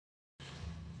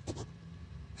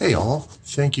Hey all,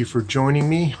 thank you for joining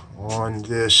me on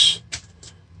this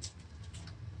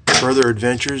further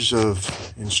adventures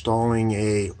of installing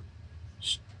a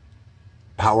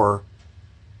power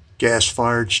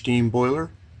gas-fired steam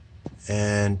boiler.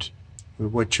 And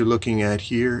what you're looking at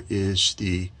here is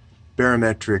the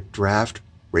barometric draft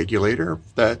regulator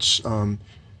that's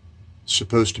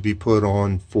supposed to be put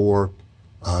on for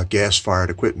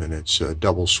gas-fired equipment. It's a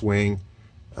double swing.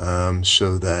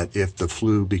 So that if the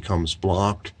flue becomes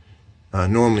blocked,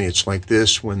 normally it's like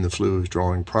this when the flue is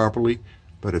drawing properly,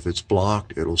 but if it's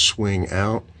blocked, it'll swing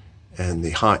out and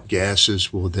the hot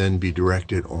gases will then be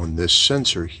directed on this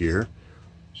sensor here,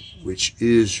 which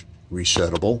is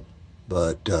resettable,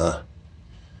 but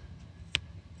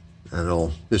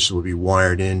this will be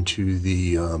wired into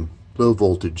the low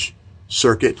voltage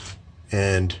circuit,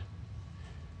 and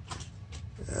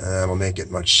that'll make it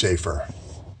much safer.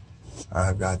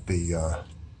 I've got the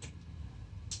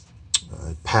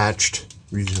patched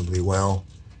reasonably well.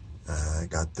 I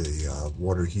got the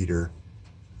water heater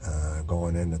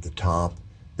going in at the top.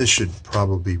 This should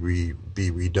probably be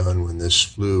redone when this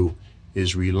flue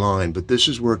is relined, but this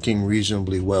is working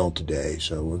reasonably well today,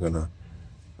 so we're going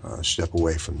to step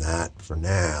away from that for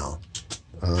now.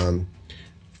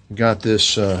 Got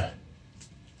this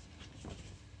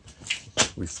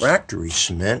refractory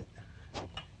cement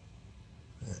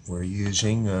we're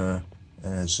using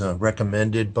as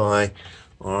recommended by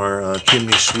our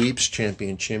chimney sweeps,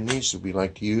 Champion Chimneys, that we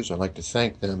like to use. I'd like to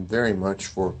thank them very much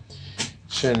for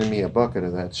sending me a bucket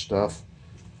of that stuff.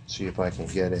 See if I can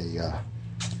get a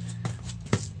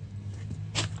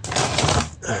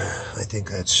I think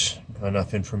that's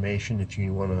enough information if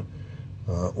you want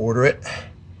to order it.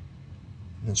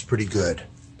 It's pretty good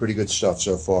stuff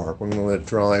so far. We're going to let it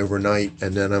dry overnight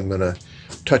and then I'm going to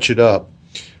touch it up.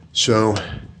 So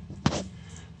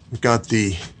we've got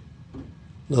the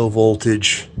low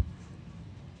voltage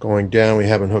going down. We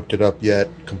haven't hooked it up yet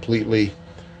completely.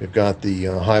 We've got the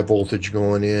high voltage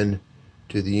going in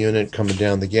to the unit, coming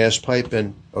down the gas pipe,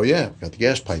 and oh yeah, we've got the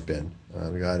gas pipe in.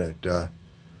 We got it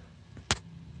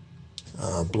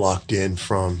blocked in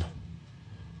from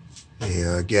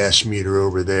a gas meter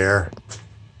over there.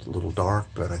 It's a little dark,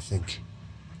 but I think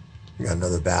we got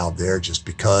another valve there just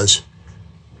because.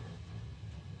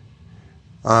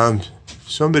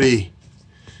 Somebody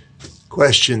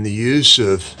questioned the use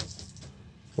of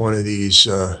one of these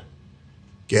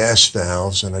gas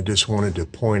valves, and I just wanted to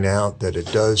point out that it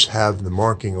does have the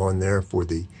marking on there for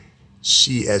the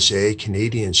CSA,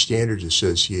 Canadian Standards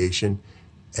Association,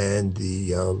 and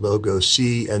the logo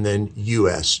C and then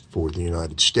US for the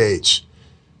United States.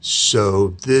 So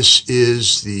this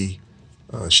is the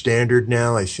standard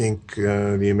now. I think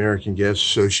the American Gas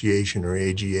Association, or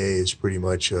AGA, is pretty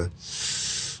much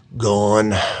gone.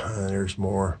 There's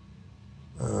more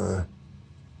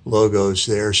logos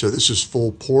there. So this is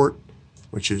full port,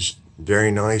 which is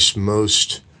very nice.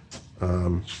 Most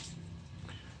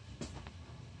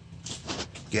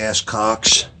gas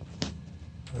cocks.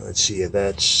 Let's see if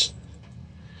that's,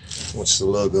 what's the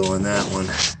logo on that one?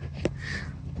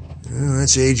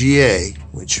 That's AGA,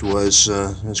 which was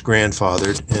that's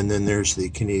grandfathered, and then there's the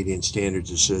Canadian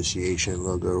Standards Association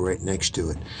logo right next to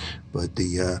it. But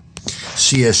the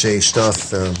CSA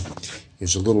stuff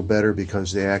is a little better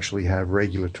because they actually have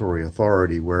regulatory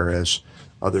authority, whereas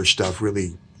other stuff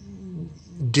really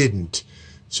didn't.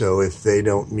 So if they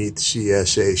don't meet the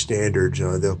CSA standards,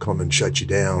 they'll come and shut you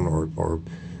down or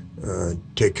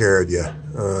take care of you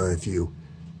if you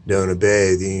don't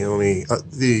obey. The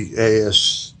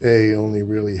ASA only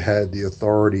really had the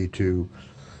authority to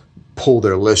pull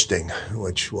their listing,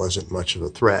 which wasn't much of a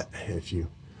threat.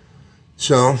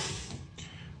 So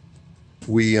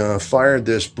we fired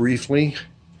this briefly,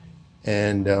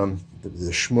 and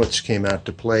the schmutz came out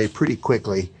to play pretty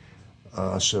quickly.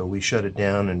 So we shut it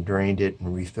down and drained it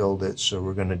and refilled it. So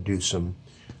we're going to do some,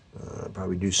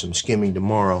 probably do some skimming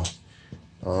tomorrow.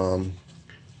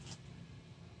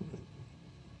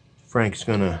 Frank's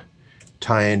going to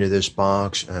tie into this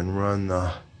box and run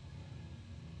the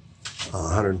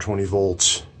 120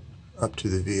 volts up to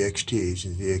the VXTs. The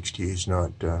VXT is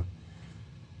not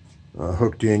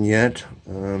hooked in yet.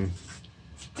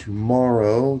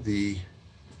 Tomorrow, the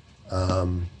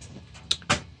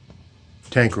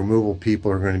tank removal people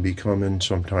are going to be coming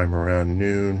sometime around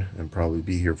noon and probably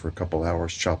be here for a couple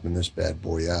hours chopping this bad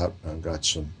boy out. I've got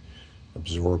some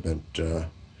absorbent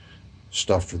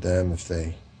stuff for them if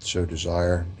they so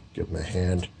desire. Give them a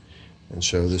hand. And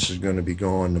so this is going to be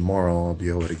going tomorrow. I'll be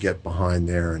able to get behind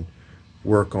there and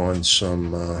work on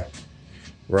some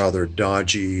rather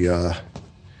dodgy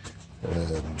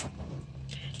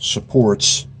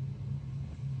supports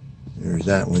There's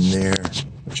that one there,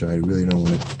 which I really don't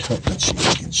want to touch. Let's see if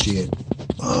you can see it.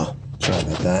 Oh, sorry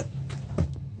about that.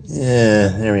 Yeah,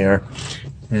 there we are.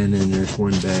 And then there's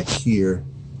one back here,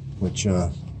 which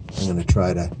I'm going to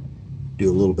try to do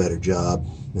a little better job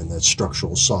than that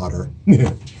structural solder.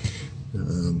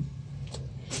 So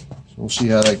we'll see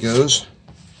how that goes.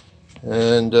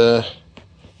 And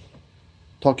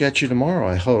talk at you tomorrow,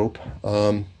 I hope.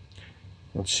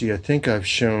 Let's see, I think I've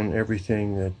shown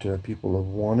everything that people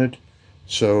have wanted.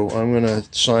 So I'm going to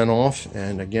sign off.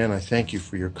 And again, I thank you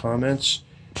for your comments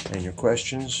and your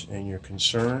questions and your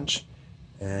concerns.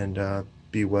 And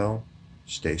be well,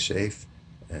 stay safe,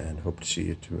 and hope to see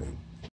you soon.